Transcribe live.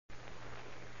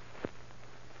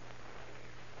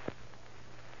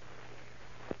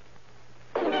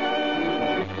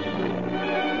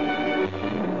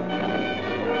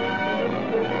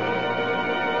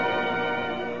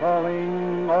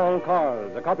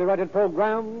copyrighted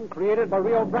program created by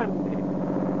Rio Grande.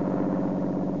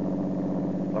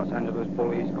 Los Angeles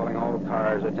police calling all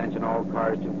cars. Attention all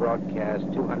cars to broadcast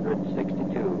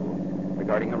 262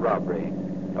 regarding a robbery.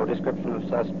 No description of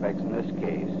suspects in this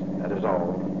case. That is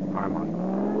all. Harmon.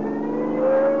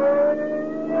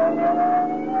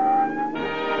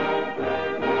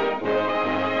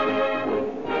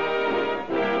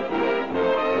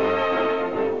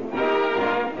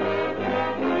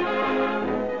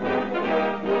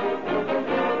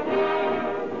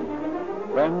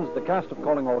 Friends, the cast of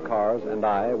Calling All Cars and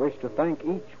I wish to thank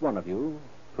each one of you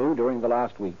who, during the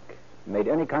last week, made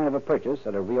any kind of a purchase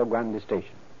at a Rio Grande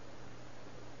station.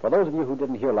 For those of you who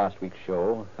didn't hear last week's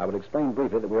show, I will explain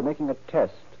briefly that we're making a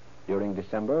test during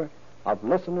December of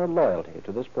listener loyalty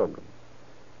to this program.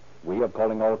 We of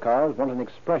Calling All Cars want an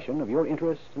expression of your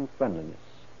interest and friendliness.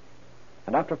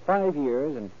 And after 5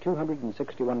 years and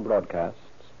 261 broadcasts,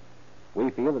 we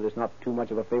feel that it's not too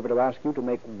much of a favor to ask you to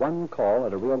make one call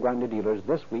at a Rio Grande dealer's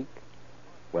this week,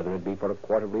 whether it be for a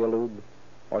quart of Rio Lube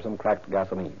or some cracked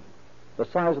gasoline. The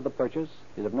size of the purchase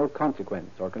is of no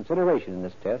consequence or consideration in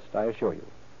this test, I assure you.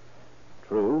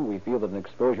 True, we feel that an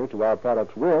exposure to our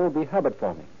products will be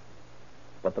habit-forming.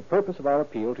 But the purpose of our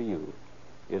appeal to you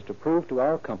is to prove to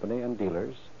our company and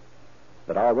dealers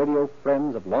that our radio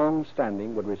friends of long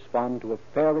standing would respond to a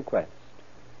fair request.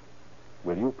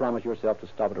 Will you promise yourself to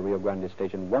stop at a Rio Grande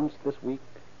station once this week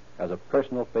as a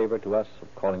personal favor to us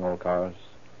of Calling All Cars?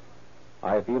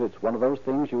 I feel it's one of those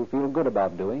things you feel good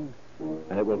about doing,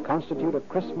 and it will constitute a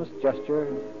Christmas gesture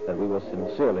that we will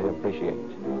sincerely appreciate.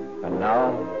 And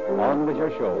now, on with your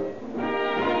show.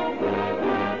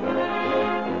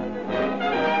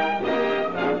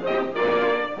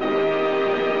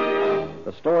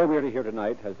 The story we are to hear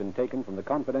tonight has been taken from the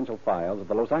confidential files of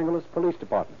the Los Angeles Police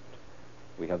Department.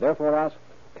 We have therefore asked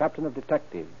Captain of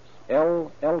Detectives,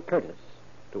 L. Curtis,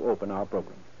 to open our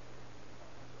program.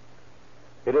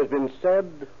 It has been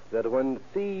said that when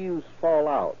thieves fall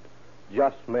out,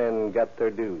 just men get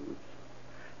their dues.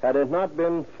 Had it not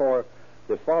been for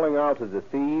the falling out of the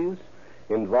thieves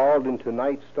involved in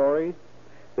tonight's story,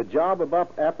 the job of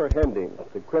apprehending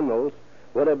the criminals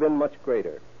would have been much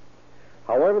greater.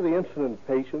 However, the incident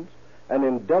patience and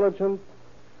intelligent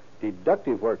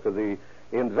deductive work of the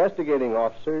investigating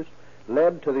officers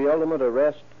led to the ultimate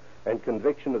arrest and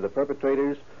conviction of the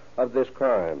perpetrators of this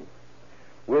crime.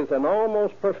 With an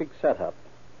almost perfect setup,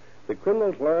 the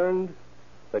criminals learned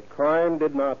that crime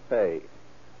did not pay.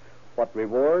 What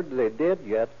reward they did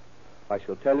yet, I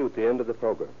shall tell you at the end of the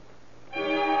program.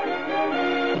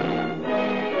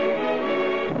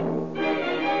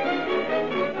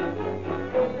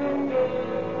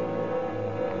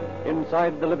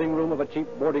 Inside the living room of a cheap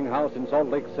boarding house in Salt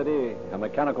Lake City, a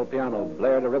mechanical piano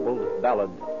blared a ribald ballad.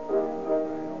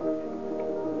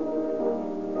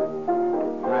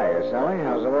 Hiya, Sally.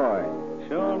 How's the boy?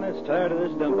 Sure, that's tired of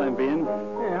this dump I'm being.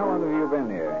 Hey, how long have you been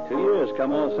here? 2 years,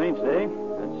 come All Saints Day.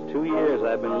 That's 2 years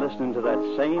I've been listening to that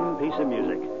same piece of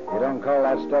music. You don't call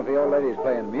that stuffy old lady's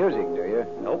playing music, do you?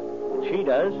 Nope, but she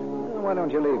does. Well, why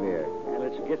don't you leave here? Well,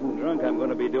 it's getting drunk I'm going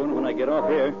to be doing when I get off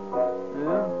here.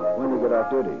 Yeah? When do you get off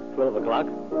duty? 12 o'clock.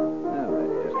 Well,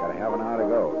 you just got a half an hour to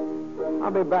go.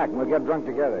 I'll be back and we'll get drunk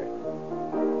together.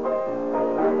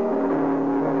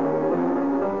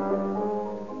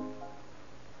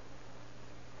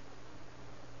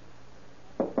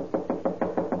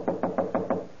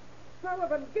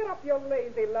 Sullivan, get up, you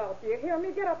lazy lout. Do you hear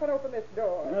me? Get up and open this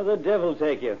door. Oh, the devil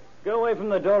take you. Go away from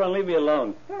the door and leave me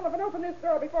alone. Sullivan, open this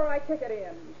door before I kick it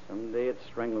in. Someday it's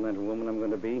strangling that woman I'm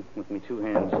going to be with me 2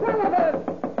 hands. Sullivan!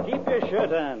 Keep your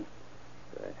shirt on.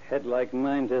 A head like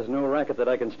mine, there's no racket that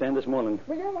I can stand this morning.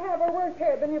 Well, you'll have a worse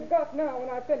head than you've got now when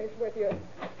I finish with you.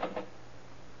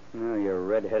 Oh, you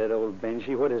red-headed old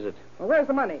Benji. What is it? Well, where's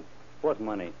the money? What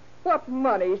money? What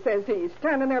money, says he,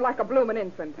 standing there like a bloomin'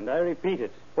 infant. And I repeat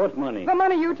it. What money? The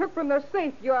money you took from the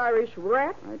safe, you Irish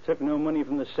rat. I took no money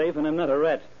from the safe, and I'm not a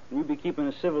rat. And you be keeping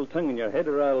a civil tongue in your head,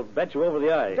 or I'll bat you over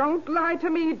the eye. Don't lie to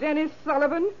me, Dennis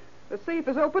Sullivan. The safe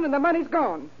is open and the money's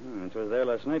gone. It was there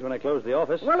last night when I closed the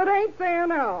office. Well, it ain't there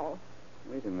now.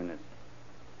 Wait a minute.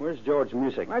 Where's George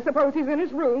Music? I suppose he's in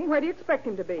his room. Where do you expect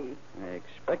him to be? I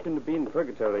expect him to be in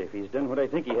purgatory if he's done what I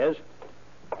think he has.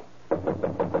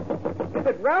 Is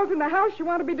it rousing the house you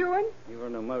want to be doing? You are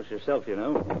no mouse yourself, you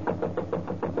know.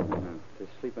 He's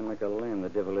sleeping like a lamb, the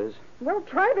devil is. Well,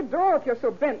 try the door if you're so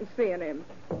bent on seeing him.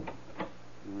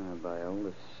 By all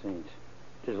the saints.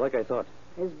 'Tis like I thought.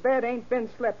 His bed ain't been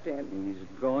slept in. And he's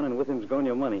gone, and with him's gone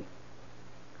your money.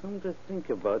 Come to think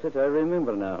about it, I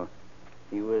remember now.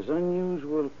 He was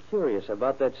unusual curious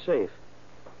about that safe.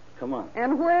 Come on.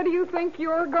 And where do you think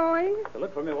you're going? To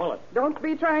look for my wallet. Don't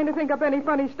be trying to think up any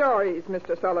funny stories,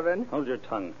 Mr. Sullivan. Hold your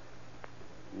tongue.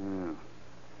 Yeah,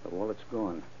 the wallet's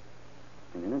gone.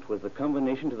 And in it was the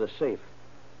combination to the safe.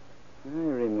 I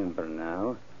remember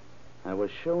now. I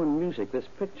was showing Music this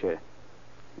picture.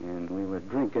 And we were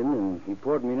drinking, and he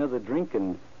poured me another drink,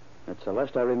 and that's the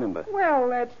last I remember. Well,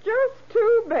 that's just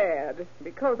too bad.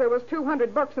 Because there was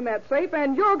 $200 in that safe,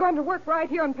 and you're going to work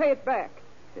right here and pay it back.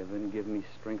 Heaven give me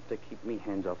strength to keep me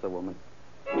hands off the woman.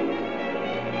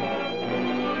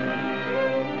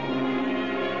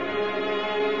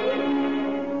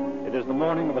 It is the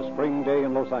morning of a spring day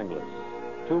in Los Angeles.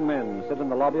 Two men sit in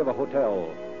the lobby of a hotel.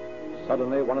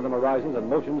 Suddenly, one of them arises and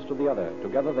motions to the other.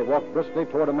 Together, they walk briskly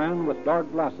toward a man with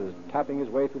dark glasses, tapping his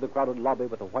way through the crowded lobby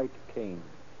with a white cane.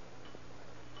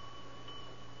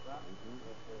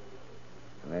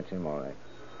 That's him, all right.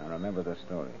 I remember the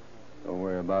story. Don't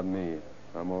worry about me.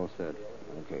 I'm all set.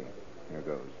 Okay, here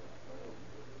goes.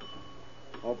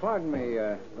 Oh, pardon me,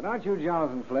 but aren't you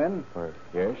Jonathan Flynn?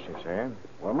 Yes, I am.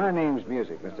 Well, my name's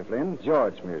Music, Mr. Flynn.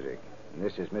 George Music. And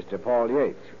this is Mr. Paul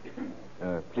Yates.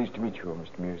 Pleased to meet you,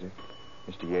 Mr. Music.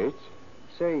 Mr. Yates?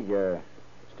 Say, Mr.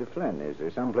 Flynn, is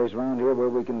there someplace around here where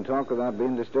we can talk without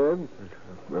being disturbed?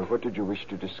 Well, what did you wish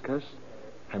to discuss?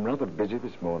 I'm rather busy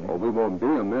this morning. Oh, we won't be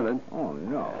a minute. Oh,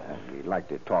 no. We'd like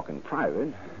to talk in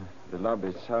private. The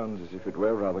lobby sounds as if it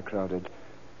were rather crowded.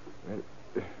 Well,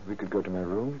 we could go to my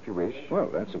room if you wish. Well,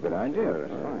 that's a good idea.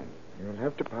 That's fine. You'll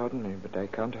have to pardon me, but I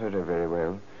can't hear her very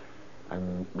well.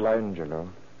 I'm blind, you know.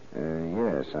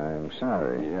 Yes, I'm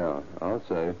sorry. Yeah, I'll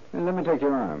say. Let me take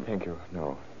your arm. Thank you.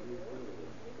 No.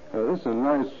 This is a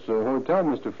nice hotel,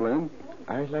 Mr. Flynn.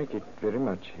 I like it very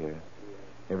much here.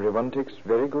 Everyone takes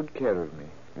very good care of me.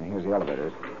 Here's the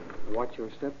elevator. Watch your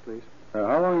step, please.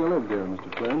 How long you lived here,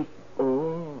 Mr. Flynn?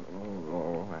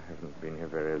 Oh, I haven't been here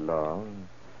very long.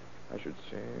 I should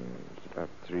say it's about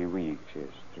 3 weeks,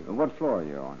 yes. 3 weeks. What floor are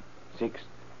you on? 6.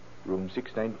 Room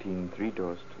 619, 3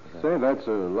 doors to the Say, that's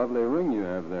a lovely ring you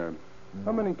have there.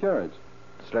 How many carats?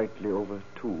 Slightly over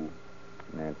 2.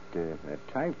 That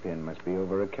tie pin must be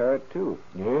over a carat, too.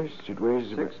 Yes, it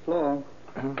weighs... 6th floor.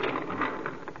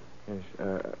 Yes,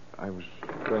 I was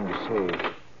going to say,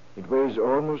 it weighs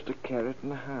almost a carat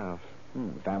and a half.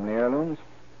 Family heirlooms?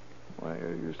 Why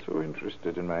are you so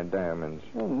interested in my diamonds?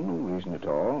 Oh, no reason at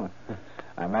all.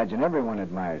 I imagine everyone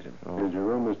admires them. Oh. Here's your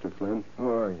room, Mr. Flynn.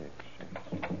 Oh, yes.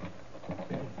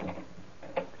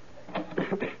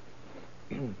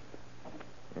 If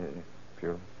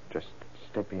you'll just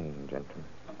step in, gentlemen.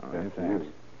 Thanks.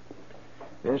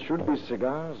 There should be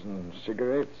cigars and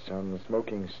cigarettes on the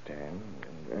smoking stand.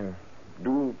 And,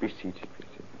 do be seated,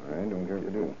 please. All right, don't care to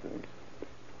do.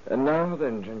 And now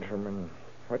then, gentlemen,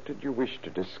 what did you wish to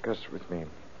discuss with me?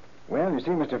 Well, you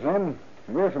see, Mr. Flynn,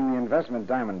 we're from the Investment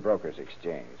Diamond Brokers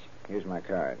Exchange. Here's my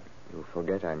card. You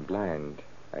forget I'm blind.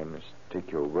 I must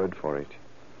take your word for it.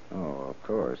 Oh, of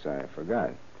course, I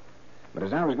forgot. But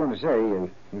as I was going to say,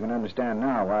 you can understand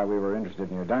now why we were interested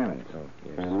in your diamonds. Oh,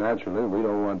 yes. And naturally, we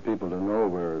don't want people to know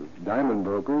we're diamond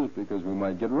brokers because we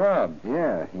might get robbed.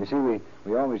 Yeah, you see,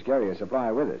 we always carry a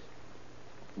supply with us.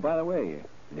 By the way,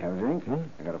 did you have a drink?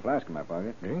 I got a flask in my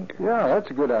pocket. Drink? Yeah, that's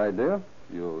a good idea.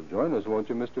 You'll join us, won't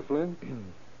you, Mr. Flynn?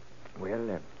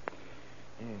 Well,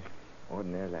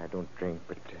 ordinarily I don't drink,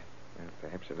 but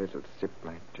perhaps a little sip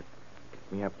might pick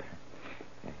me up.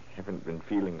 I haven't been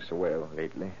feeling so well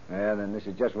lately. Well, then this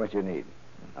is just what you need.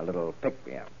 A little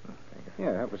pick-me-up.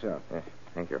 Yeah, help yourself.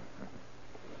 Thank you.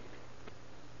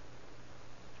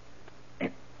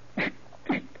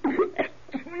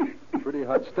 Pretty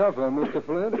hot stuff, huh, Mr.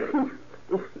 Flynn?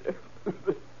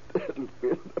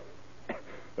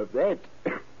 Of that.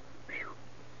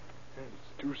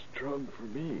 It's too strong for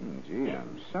me. Gee,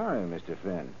 I'm sorry, Mr.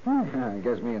 Flynn. I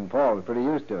guess me and Paul are pretty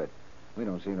used to it. We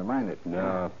don't seem to mind it.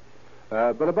 No.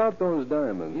 But about those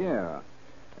diamonds. Yeah.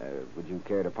 Would you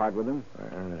care to part with them?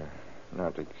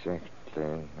 Not exactly.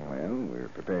 No. Well, we're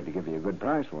prepared to give you a good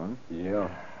price for them. Yeah.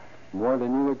 More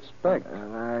than you expect.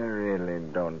 I really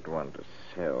don't want to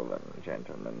sell them,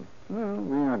 gentlemen. Well,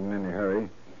 we aren't in any hurry.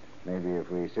 Maybe if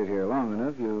we sit here long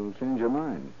enough, you'll change your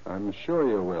mind. I'm sure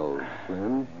you will,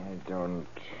 Flynn.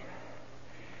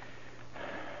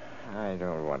 I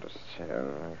don't want to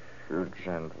sell. You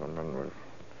gentlemen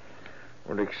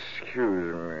will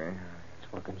excuse me.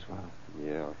 It's working swell.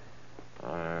 Yeah.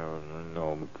 I have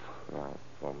no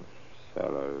problem,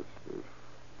 sellers.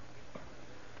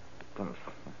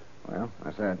 Well,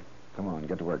 that's that. Come on,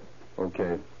 get to work.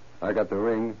 Okay. I got the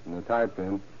ring and the tie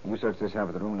pin. You search this half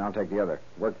of the room, and I'll take the other.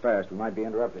 Work fast. We might be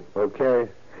interrupted. Okay.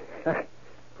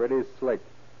 Pretty slick.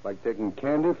 Like taking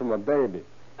candy from a baby.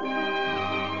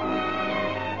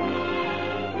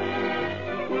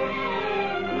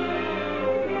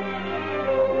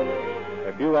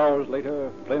 few hours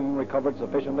later, Flynn recovered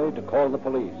sufficiently to call the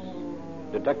police.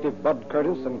 Detective Bud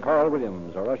Curtis and Carl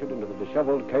Williams are ushered into the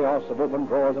disheveled chaos of open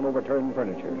drawers and overturned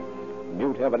furniture,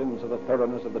 mute evidence of the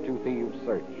thoroughness of the two thieves'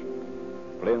 search.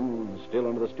 Flynn, still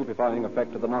under the stupefying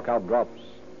effect of the knockout drops,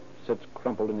 sits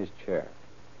crumpled in his chair.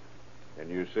 And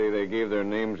you say they gave their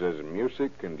names as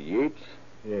Music and Yates?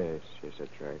 Yes,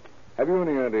 that's right. Have you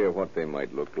any idea what they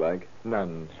might look like?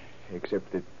 None,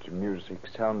 except that Music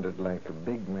sounded like a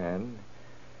big man,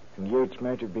 and Yates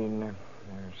might have been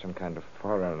some kind of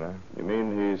foreigner. You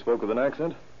mean he spoke with an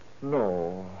accent?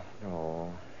 No.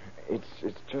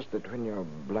 It's just that when you're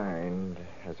blind,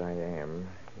 as I am,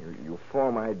 you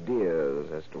form ideas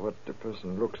as to what the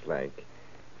person looks like.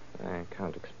 I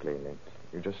can't explain it.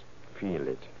 You just feel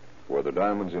it. Were the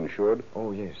diamonds insured?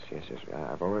 Oh, yes.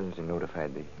 I've already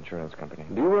notified the insurance company.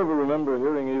 Do you ever remember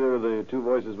hearing either of the two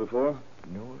voices before?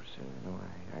 No, sir. No,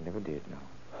 I never did, no.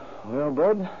 Well,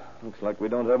 Bud, looks like we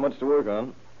don't have much to work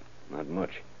on. Not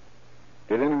much.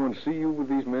 Did anyone see you with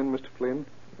these men, Mr. Flynn?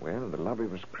 Well, the lobby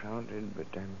was crowded, but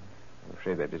I'm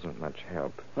afraid that isn't much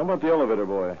help. How about the elevator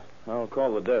boy? I'll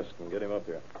call the desk and get him up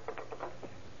here.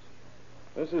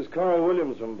 This is Carl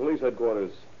Williams from police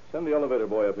headquarters. Send the elevator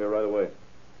boy up here right away.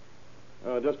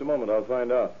 Just a moment, I'll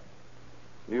find out.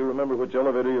 Do you remember which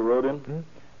elevator you rode in?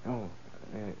 Oh,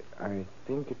 I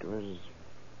think it was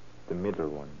the middle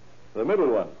one. The middle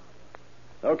one?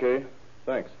 Okay,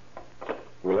 thanks.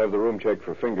 We'll have the room checked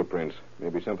for fingerprints.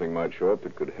 Maybe something might show up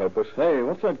that could help us. Hey,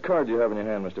 what's that card you have in your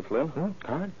hand, Mr. Flynn?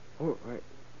 Card?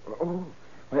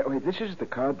 Wait, this is the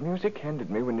card Music handed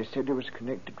me when he said he was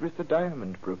connected with the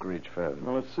diamond brokerage firm.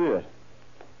 Well, let's see it.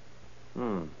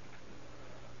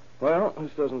 Well,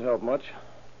 this doesn't help much.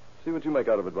 See what you make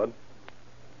out of it, Bud.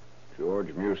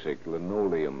 George Music,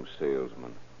 linoleum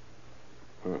salesman.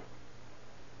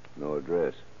 No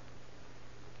address.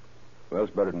 Well,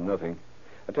 it's better than nothing.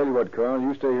 I tell you what, Carl,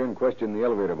 you stay here and question the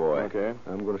elevator boy. Okay.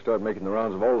 I'm going to start making the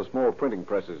rounds of all the small printing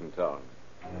presses in town.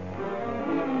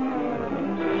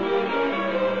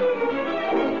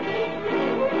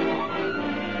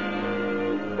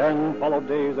 Then followed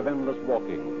days of endless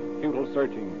walking, futile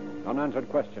searching, unanswered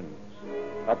questions.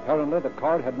 Apparently, the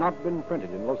card had not been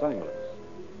printed in Los Angeles.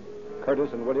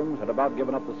 Curtis and Williams had about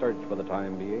given up the search for the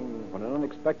time being when an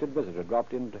unexpected visitor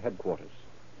dropped into headquarters.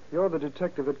 You're the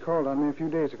detective that called on me a few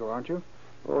days ago, aren't you?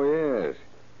 Oh, yes.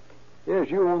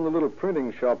 Yes, you own the little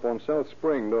printing shop on South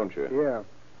Spring, don't you? Yeah.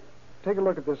 Take a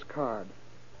look at this card.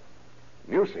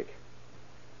 Music.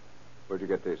 Where'd you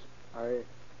get this? I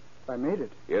made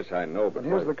it. Yes, I know, but...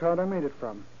 And here's the card I made it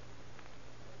from.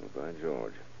 Oh, by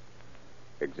George.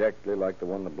 Exactly like the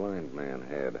one the blind man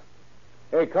had.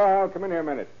 Hey, Carl, come in here a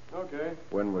minute. Okay.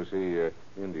 When was he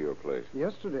into your place?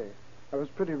 Yesterday. I was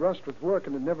pretty rushed with work,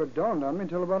 and it never dawned on me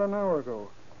until about an hour ago.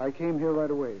 I came here right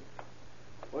away.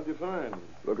 What'd you find?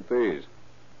 Look at these.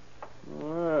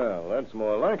 Well, that's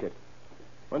more like it.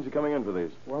 When's he coming in for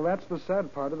these? Well, that's the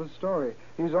sad part of the story.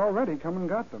 He's already come and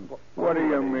got them. What do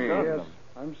you mean? Yes,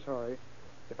 I'm sorry.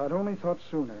 If I'd only thought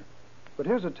sooner. But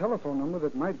here's a telephone number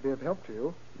that might be of help to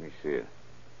you. Let me see it.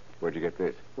 Where'd you get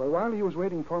this? Well, while he was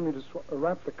waiting for me to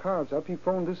wrap the cards up, he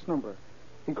phoned this number.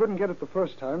 He couldn't get it the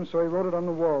first time, so he wrote it on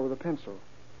the wall with a pencil.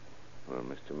 Well,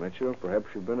 Mr. Mitchell, perhaps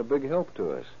you've been a big help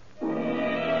to us.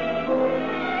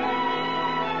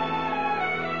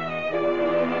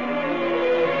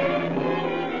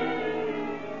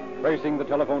 Tracing the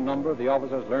telephone number, the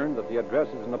officers learned that the address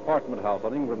is an apartment house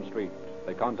on Ingram Street.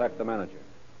 They contact the manager.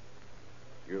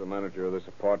 You're the manager of this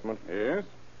apartment? Yes?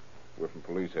 We're from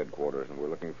police headquarters, and we're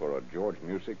looking for a George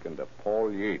Music and a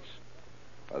Paul Yates.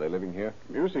 Are they living here?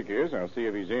 Music is. I'll see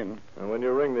if he's in. And when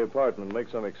you ring the apartment, make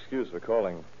some excuse for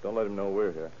calling. Don't let him know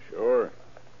we're here. Sure.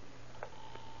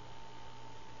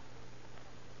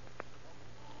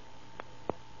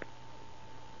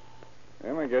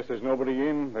 Well, I guess there's nobody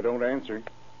in. They don't answer.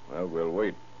 Well, we'll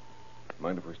wait.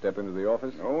 Mind if we step into the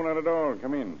office? No, not at all.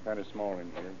 Come in. Kind of small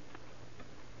in here.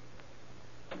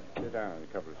 Sit down in a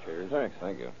couple of chairs. Thanks.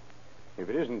 Thank you. If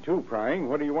it isn't too prying,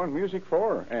 what do you want music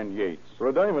for? And Yates? For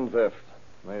a diamond theft.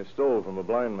 They stole from a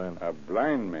blind man. A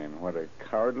blind man? What a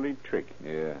cowardly trick.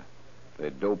 Yeah. They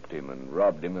doped him and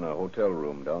robbed him in a hotel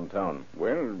room downtown.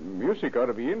 Well, music ought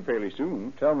to be in fairly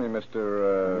soon. Tell me,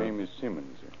 Mr. My name is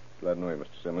Simmons. Glad to know you,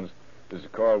 Mr. Simmons. This is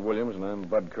Carl Williams, and I'm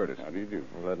Bud Curtis. How do you do?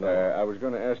 Glad to know. I was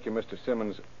going to ask you, Mr.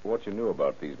 Simmons, what you knew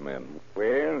about these men.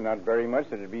 Well, not very much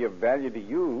that'd be of value to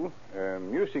you.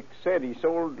 Music said he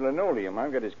sold linoleum.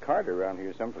 I've got his card around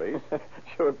here someplace.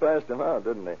 Sure passed him out,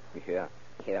 didn't he? Yeah.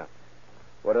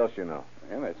 What else you know?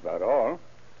 Well, that's about all.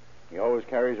 He always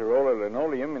carries a roll of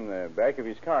linoleum in the back of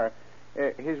his car.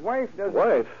 His wife doesn't...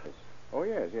 Wife? Oh,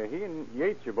 yes. Yeah, he and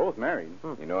Yates are both married.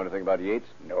 You know anything about Yates?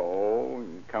 No,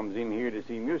 he comes in here to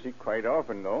see music quite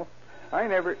often, though. I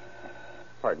never...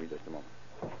 Pardon me just a moment.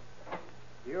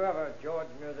 Do you have a George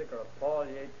Music or a Paul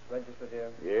Yates registered here?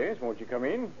 Yes, won't you come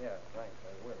in? Yeah, thanks,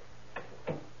 I will.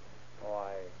 Oh,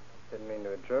 I didn't mean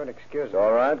to intrude. Excuse It's me.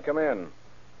 all right. Come in.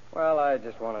 Well, I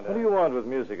just wanted to... What do you want with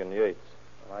music and Yates?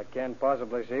 Well, I can't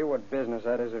possibly see what business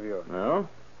that is of yours. No?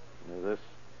 Does this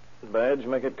badge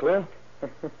make it clear?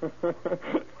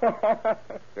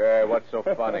 Say, what's so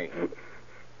funny?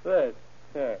 This.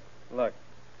 Here, look.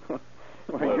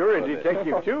 Well, you're a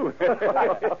detective, too.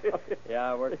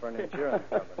 Yeah, I work for an insurance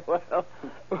company. Well,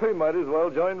 we might as well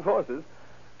join forces.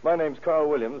 My name's Carl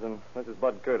Williams, and this is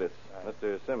Bud Curtis.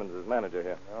 Mr. Simmons is manager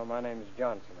here. Well, my name's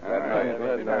Johnson. Glad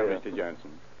to know you. Mr.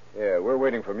 Johnson. Yeah, we're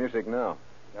waiting for music now.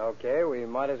 Okay, we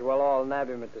might as well all nab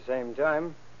him at the same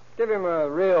time. Give him a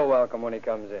real welcome when he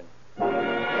comes in.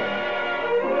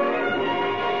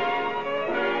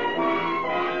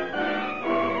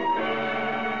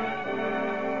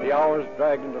 The hours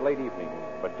dragged into late evening,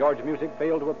 but George Music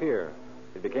failed to appear.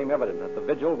 It became evident that the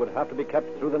vigil would have to be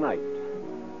kept through the night.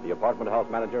 The apartment house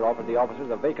manager offered the officers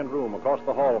a vacant room across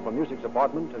the hall from Music's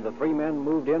apartment, and the three men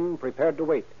moved in, prepared to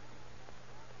wait.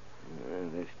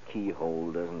 This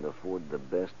keyhole doesn't afford the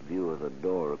best view of the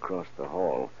door across the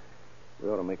hall. We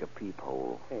ought to make a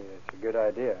peephole. Hey, that's a good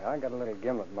idea. I got a little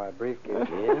gimlet in my briefcase.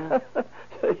 Yeah?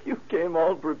 You came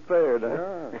all prepared, huh?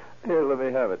 Sure. Here, let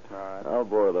me have it. All right. I'll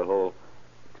bore the hole.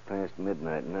 It's past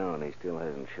midnight now, and he still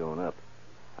hasn't shown up.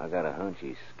 I got a hunch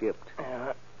he skipped.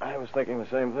 Yeah, I was thinking the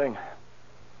same thing.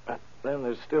 But then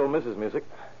there's still Mrs. Music.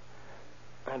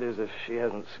 That is, if she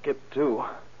hasn't skipped, too.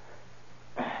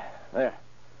 There.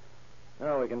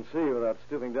 Now we can see without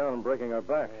stooping down and breaking our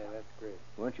back. Yeah, that's great.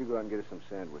 Why don't you go out and get us some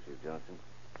sandwiches, Johnson?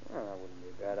 Well, that wouldn't be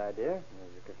a bad idea.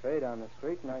 There's a cafe down the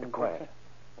street, and I can... Quiet.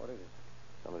 What is it?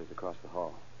 Somebody's across the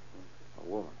hall. A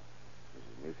woman.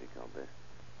 Mrs. Music, I'll bet.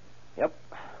 Yep,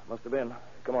 must have been.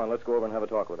 Come on, let's go over and have a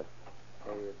talk with her.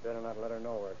 Hey, you'd better not let her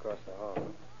know we're across the hall.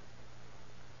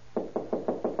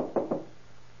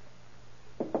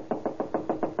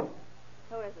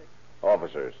 Who is it?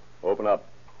 Officers, open up.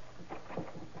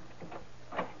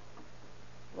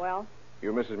 Well,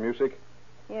 You Mrs. Music?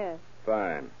 yes.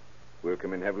 Fine. We'll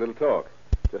come in and have a little talk.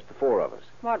 Just the four of us.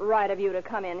 What right have you to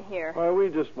come in here? Well, we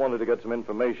just wanted to get some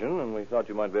information, and we thought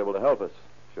you might be able to help us.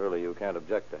 Surely you can't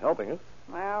object to helping us.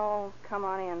 Well, come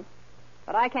on in.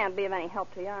 But I can't be of any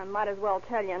help to you. I might as well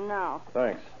tell you now.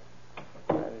 Thanks.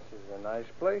 This is a nice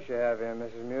place you have here,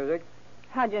 Mrs. Music.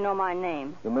 How'd you know my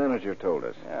name? The manager told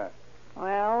us. Yeah.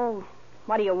 Well,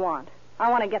 what do you want? I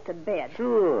want to get to bed.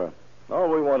 Sure. All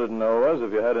we wanted to know was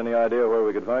if you had any idea where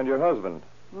we could find your husband.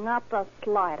 Not the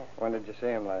slightest. When did you see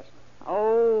him last?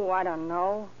 Oh, I don't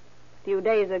know. A few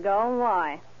days ago.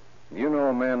 Why? You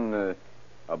know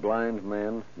a blind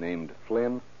man named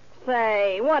Flynn?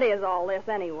 Say, what is all this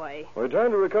anyway? We're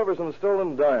trying to recover some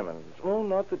stolen diamonds. Oh,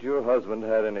 not that your husband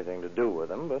had anything to do with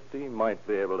them, but he might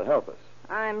be able to help us.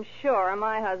 I'm sure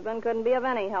my husband couldn't be of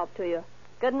any help to you.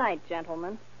 Good night,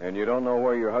 gentlemen. And you don't know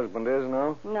where your husband is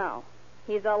now? No.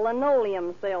 He's a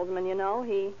linoleum salesman, you know.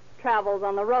 He travels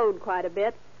on the road quite a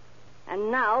bit.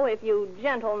 And now, if you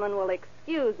gentlemen will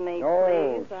excuse me,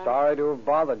 Oh, please. sorry to have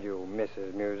bothered you,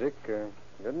 Mrs. Music.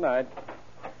 Good night.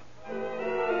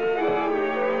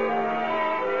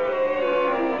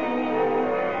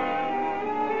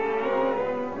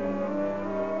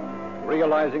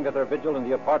 Realizing that their vigil in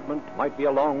the apartment might be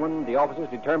a long one, the officers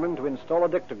determined to install a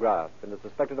dictograph in the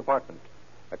suspected apartment.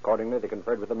 Accordingly, they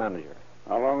conferred with the manager.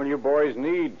 How long will you boys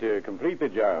need to complete the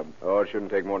job? Oh, it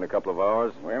shouldn't take more than a couple of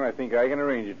hours. Well, I think I can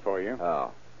arrange it for you.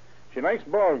 How? She likes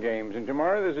ball games, and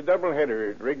tomorrow there's a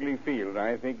doubleheader at Wrigley Field.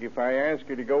 I think if I ask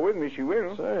her to go with me, she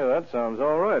will. Say, that sounds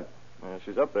all right.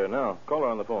 She's up there now. Call her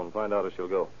on the phone. Find out if she'll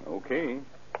go. Okay.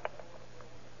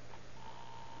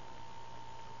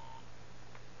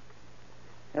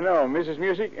 Hello, Mrs.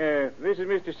 Music. This is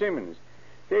Mr. Simmons.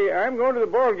 Say, I'm going to the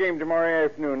ball game tomorrow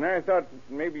afternoon, and I thought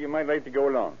maybe you might like to go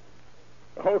along.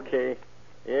 Okay.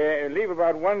 Yeah, leave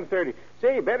about 1:30.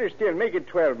 Say, better still, make it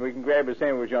 12. We can grab a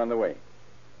sandwich on the way.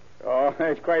 Oh,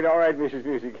 that's quite all right, Mrs.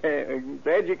 Music.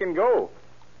 Glad you can go.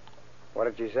 What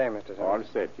did you say, Mr. Simmons? All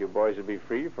set. You boys will be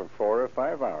free for 4 or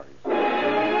 5 hours.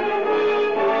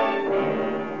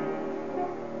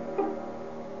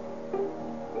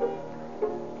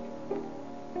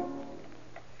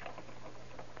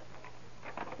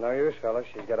 No use, fellas.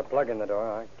 She's got a plug in the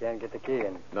door. I can't get the key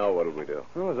in. Now what'll we do?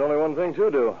 Well, there's only one thing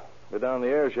to do. Go down the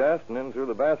air shaft and in through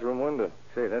the bathroom window.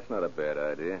 Say, that's not a bad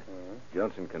idea.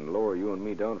 Johnson can lower you and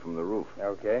me down from the roof.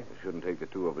 Okay. It shouldn't take the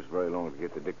two of us very long to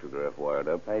get the dictograph wired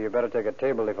up. Now, you better take a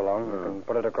table leaf along. You can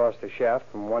put it across the shaft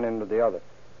from one end to the other.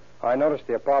 I noticed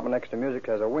the apartment next to music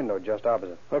has a window just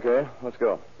opposite. Okay, let's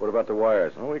go. What about the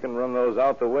wires? Well, we can run those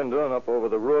out the window and up over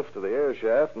the roof to the air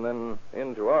shaft and then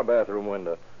into our bathroom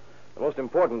window. The most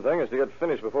important thing is to get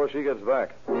finished before she gets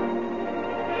back.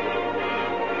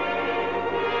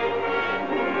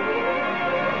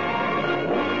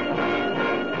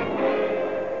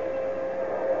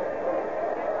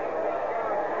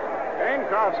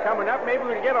 Bancroft's coming up. Maybe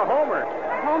we'll get a homer.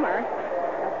 Homer?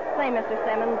 Say, Mr.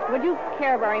 Simmons, would you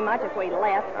care very much if we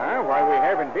left? Why, we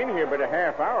haven't been here but a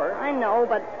half hour. I know,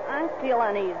 but I feel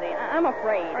uneasy. I'm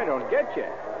afraid. I don't get you.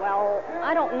 Well,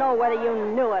 I don't know whether you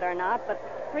knew it or not, but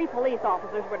 3 police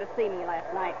officers were to see me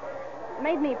last night. It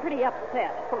made me pretty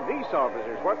upset. Police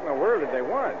officers? What in the world did they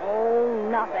want? Oh,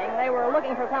 nothing. They were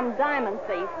looking for some diamond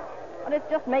thief. But it's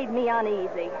just made me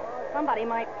uneasy. Somebody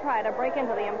might try to break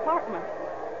into the apartment.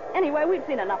 Anyway, we've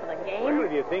seen enough of the game. Well,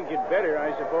 if you think you'd better,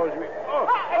 I suppose we... Oh!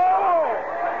 I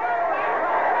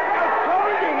told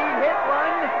you he'd hit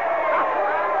one.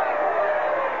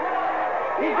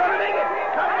 He's going to make it.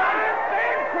 Come on,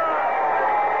 Bancroft!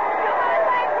 Come on,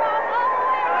 Bancroft!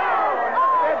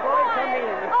 That boy, come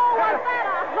in. Oh, was that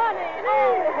a honey?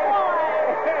 Oh, boy.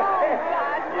 Oh,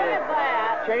 gosh, look at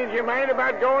that. Change your mind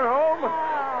about going home?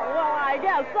 Well, I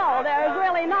guess so. There's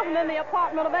really nothing in the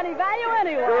apartment of any value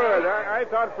anyway. Good. I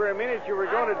thought for a minute you were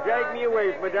going to drag me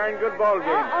away from a darn good ball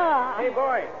game. Hey,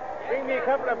 boy, bring me a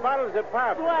couple of bottles of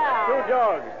pop. Well. 2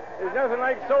 dogs. There's nothing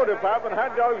like soda pop and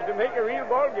hot dogs to make a real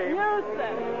ball game. You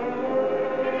said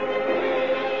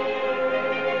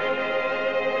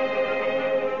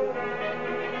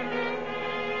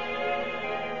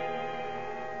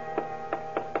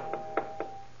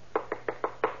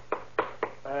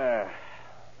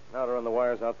Now to run the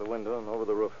wires out the window and over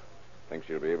the roof. Think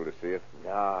she'll be able to see it?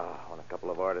 Yeah, when a couple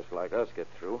of artists like us get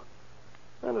through.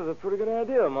 That is a pretty good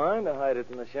idea of mine to hide it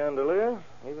in the chandelier,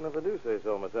 even if I do say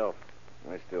so myself.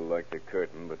 I still like the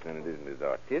curtain, but then it isn't as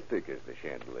artistic as the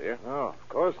chandelier. No, of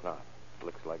course not.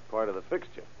 Looks like part of the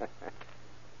fixture.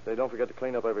 Say, don't forget to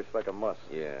clean up every speck of muss.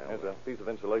 Yeah. There's a piece of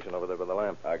insulation over there by the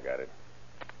lamp. I got it.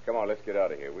 Come on, let's get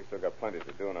out of here. We still got plenty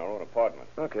to do in our own apartment.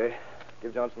 Okay.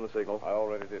 Give Johnson the signal. I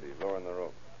already did. He's lowering the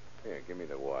rope. Here, give me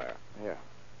the wire. Here.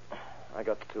 I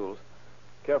got the tools.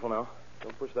 Careful now.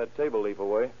 Don't push that table leaf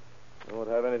away. We won't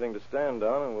have anything to stand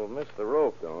on, and we'll miss the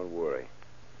rope. Don't worry.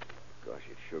 Gosh,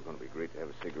 it's sure going to be great to have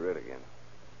a cigarette again.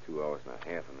 2 hours and a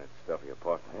half in that stuffy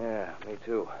apartment. Yeah, me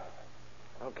too.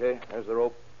 Okay, there's the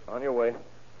rope. On your way.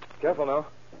 Careful now.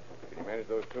 Can you manage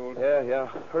those tools? Yeah.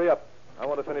 Hurry up. I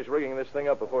want to finish rigging this thing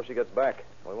up before she gets back.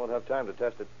 We won't have time to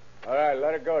test it. All right,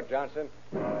 let it go, Johnson.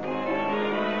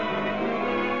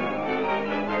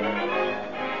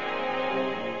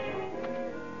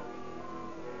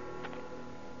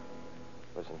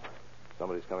 Listen,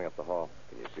 somebody's coming up the hall.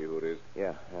 Can you see who it is?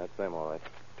 Yeah, it's them, all right.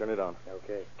 Turn it on.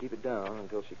 Okay. Keep it down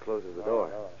until she closes the door.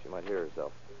 No. She might hear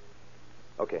herself.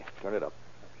 Okay, turn it up.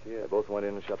 Yeah. They both went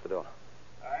in and shut the door.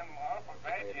 I'm awful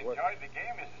glad you enjoyed the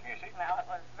game, Mrs. Music. Well, it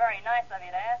was very nice of you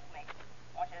to ask me.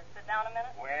 Want you to sit down a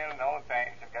minute? Well, no,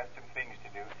 thanks. I've got some things to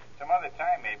do. Some other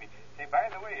time, maybe. Say, by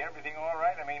the way, everything all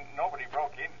right? I mean, nobody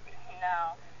broke into this.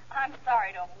 No. I'm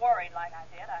sorry to have worried like I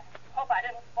did. I hope I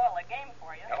didn't spoil the game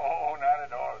for you. No, not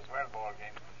at all. Swell ball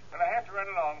game. But I have to run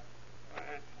along.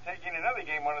 Take in another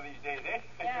game one of these days, eh?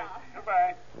 Yeah.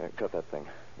 Goodbye. Cut that thing.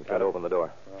 You've got to open the door.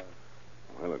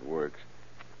 Well, it works.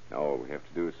 Now all we have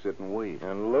to do is sit and wait.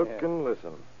 And look and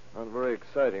listen. Not very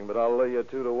exciting, but I'll lay you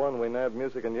 2 to 1 we nab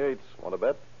Music and Yates. Want to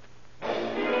bet?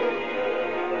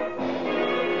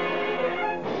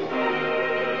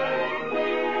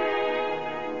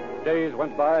 Days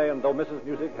went by, and though Mrs.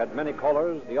 Music had many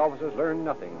callers, the officers learned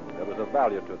nothing that was of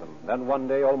value to them. Then one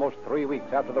day, almost 3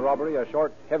 weeks after the robbery, a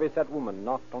short, heavy-set woman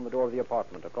knocked on the door of the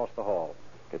apartment across the hall.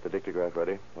 Get the dictograph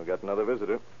ready. We've got another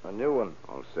visitor. A new one.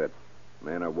 All set.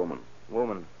 Man or woman?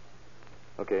 Woman.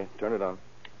 Okay, turn it on.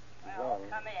 Well,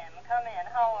 come in.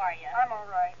 How are you? I'm all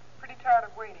right. Pretty tired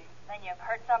of waiting. Then you've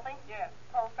heard something? Yes.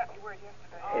 Paul sent me word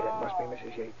yesterday. Hey, that must be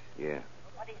Mrs. Yates. Yeah.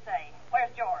 What'd he say?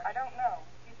 Where's George? I don't know.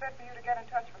 He said for you to get in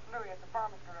touch with Louis at the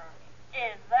farmer's garage.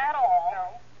 Is that all?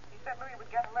 No. He said Louis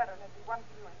would get a letter and there'd be one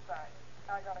for you inside.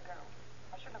 Now I gotta go.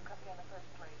 I shouldn't have come here in the first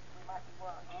place. We might be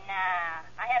watched. Nah.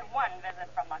 I had one visit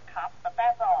from the cops, but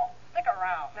that's all. Stick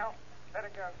around. No.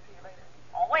 Better go. See you later.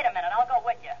 Oh, wait a minute. I'll go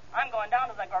with you. I'm going down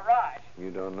to the garage.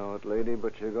 You don't know it, lady,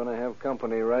 but you're going to have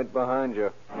company right behind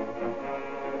you.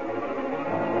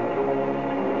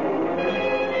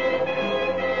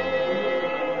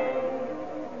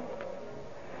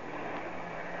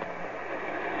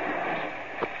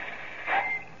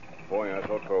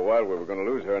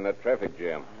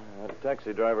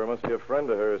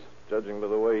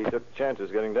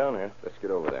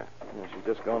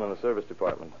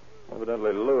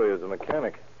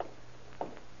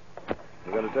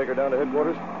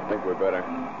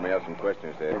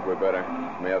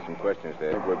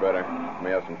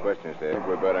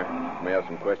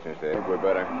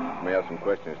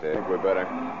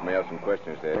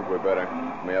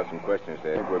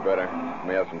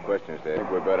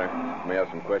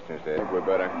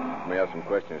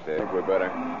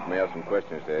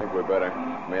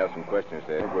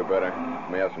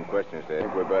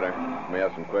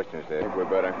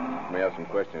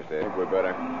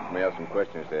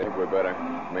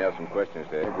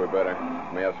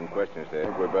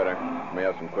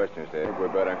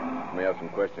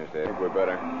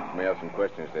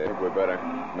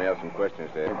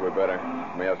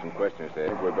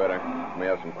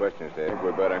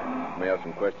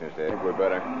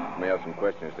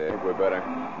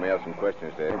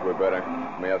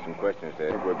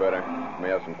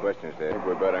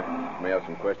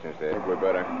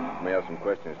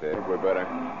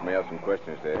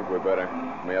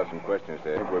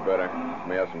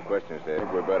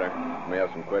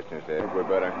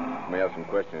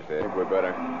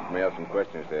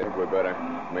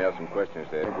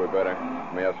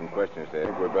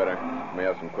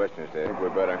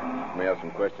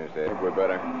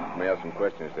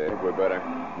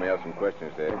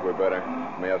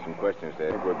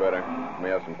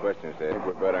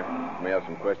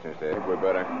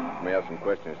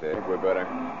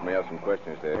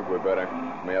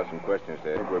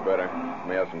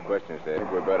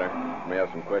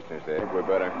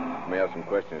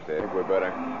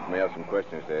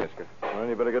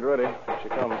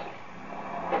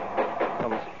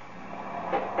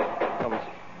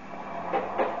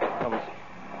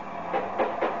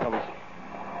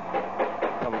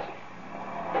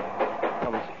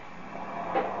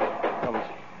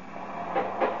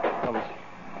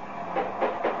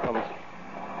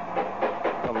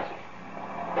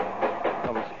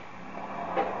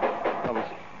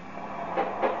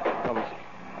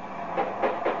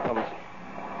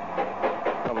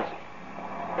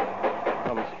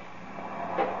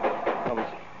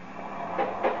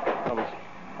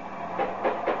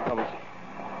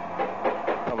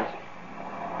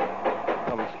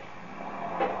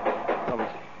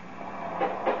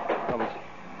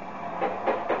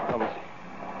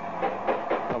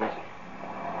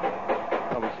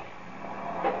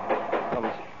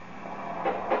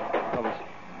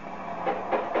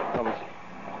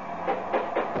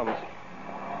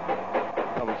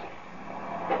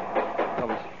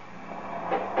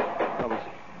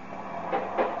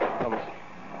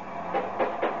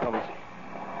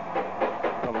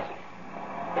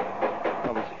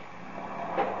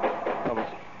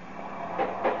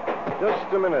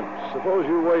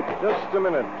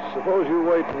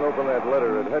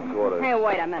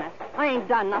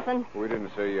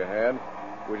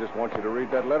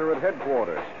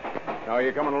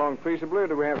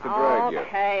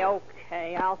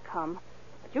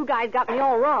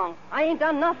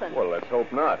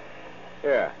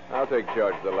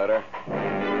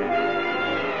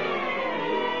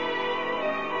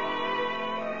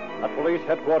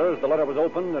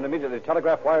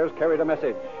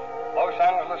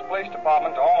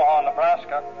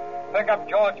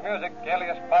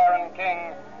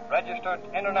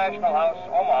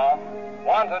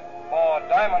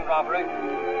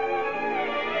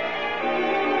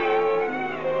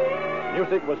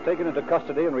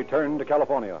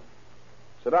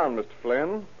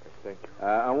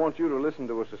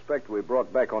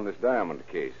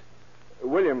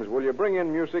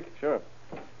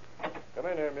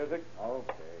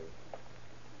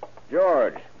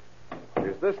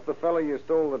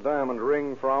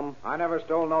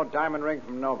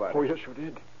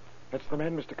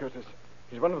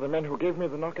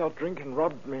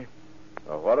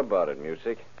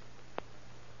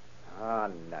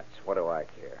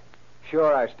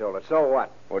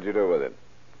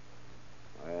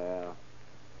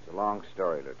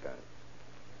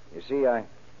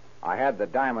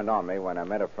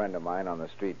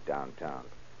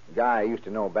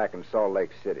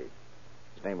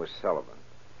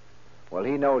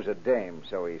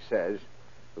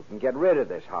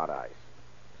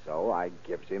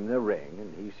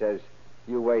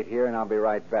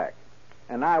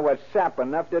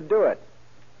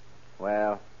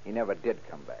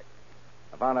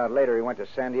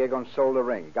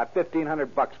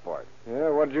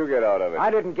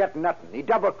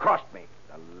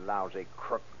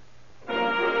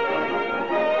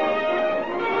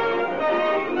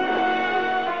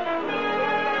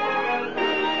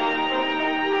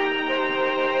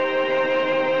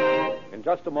 In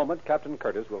just a moment, Captain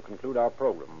Curtis will conclude our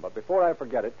program. But before I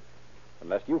forget it,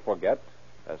 unless you forget,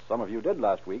 as some of you did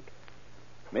last week,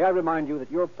 may I remind you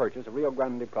that your purchase of Rio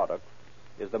Grande product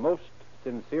is the most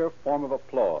sincere form of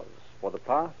applause for the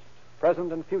past,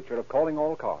 present, and future of calling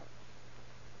all cars.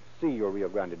 See your Rio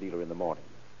Grande dealer in the morning,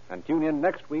 and tune in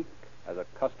next week as a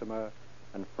customer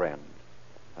and friend.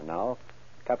 And now,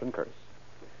 Captain Curtis.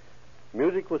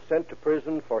 Music was sent to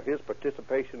prison for his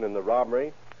participation in the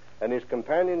robbery, and his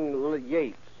companion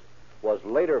Yates was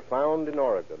later found in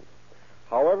Oregon.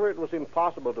 However, it was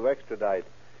impossible to extradite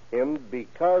him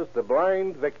because the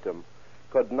blind victim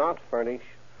could not furnish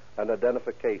an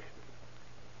identification.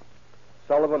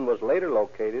 Sullivan was later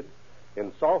located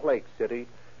in Salt Lake City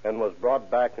and was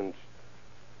brought back and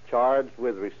charged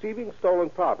with receiving stolen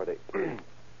property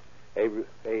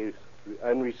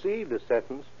and received a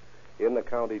sentence in the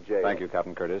county jail. Thank you,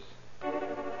 Captain Curtis.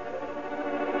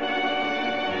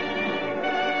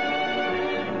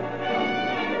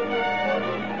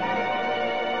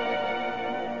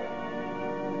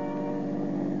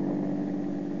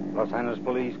 Los Angeles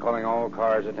Police calling all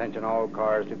cars, attention all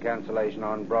cars, to cancellation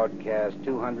on broadcast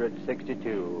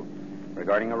 262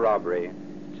 regarding a robbery.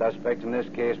 Suspect in this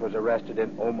case was arrested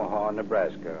in Omaha,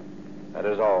 Nebraska. That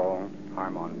is all.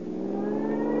 Harmon.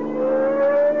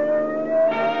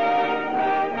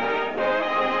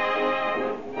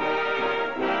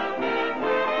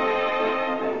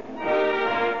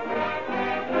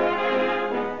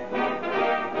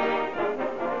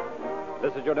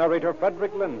 This is your narrator,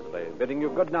 Frederick Lindsley, bidding you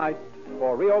good night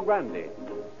for Rio Grande.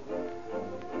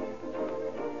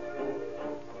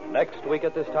 Next week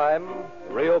at this time,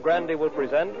 Rio Grande will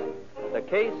present The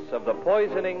Case of the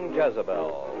Poisoning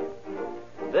Jezebel.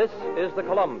 This is the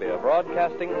Columbia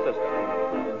Broadcasting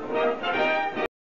System.